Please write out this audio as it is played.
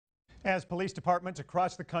As police departments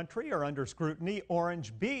across the country are under scrutiny,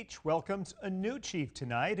 Orange Beach welcomes a new chief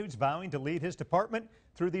tonight who's vowing to lead his department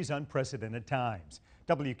through these unprecedented times.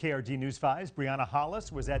 WKRG News 5's Brianna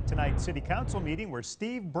Hollis was at tonight's city council meeting where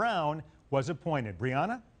Steve Brown was appointed.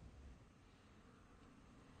 Brianna?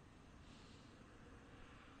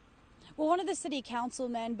 Well, one of the city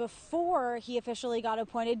councilmen, before he officially got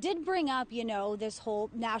appointed, did bring up, this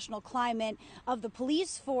whole national climate of the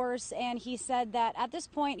police force. And he said that at this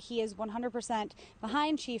point, he is 100%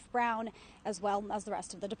 behind Chief Brown, as well as the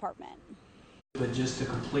rest of the department. But just the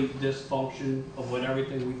complete dysfunction of what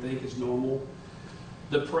everything we think is normal,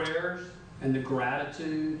 the prayers and the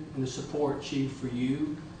gratitude and the support, Chief, for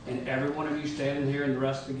you and every one of you standing here and the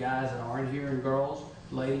rest of the guys that aren't here and girls,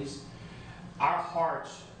 ladies, our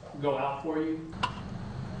hearts go out for you.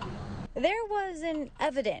 There was an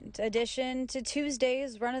evident addition to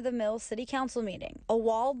Tuesday's run-of-the-mill city council meeting. A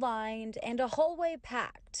wall lined and a hallway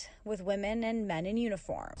packed with women and men in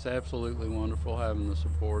uniform. It's absolutely wonderful having the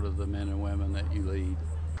support of the men and women that you lead.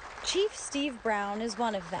 Chief Steve Brown is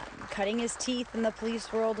one of them, cutting his teeth in the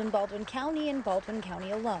police world in Baldwin County and Baldwin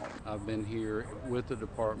County alone. I've been here with the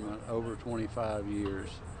department over 25 years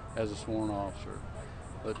as a sworn officer,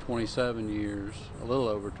 but 27 years, a little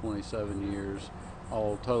over 27 years,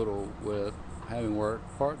 all total, with having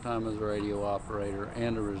worked part-time as a radio operator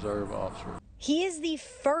and a reserve officer. He is the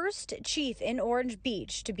first chief in Orange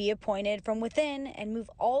Beach to be appointed from within and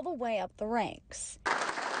move all the way up the ranks.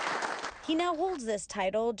 He now holds this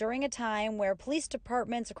title during a time where police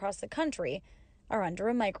departments across the country are under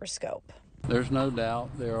a microscope. There's no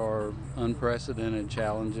doubt there are unprecedented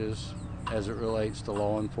challenges as it relates to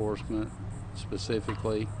law enforcement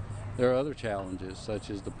specifically. There are other challenges such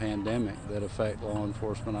as the pandemic that affect law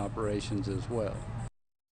enforcement operations as well.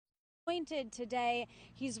 Appointed today,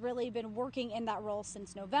 he's really been working in that role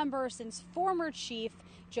since November, since former chief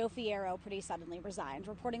Joe Fierro pretty suddenly resigned.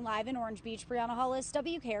 Reporting live in Orange Beach, Brianna Hollis,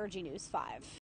 WKRG News 5.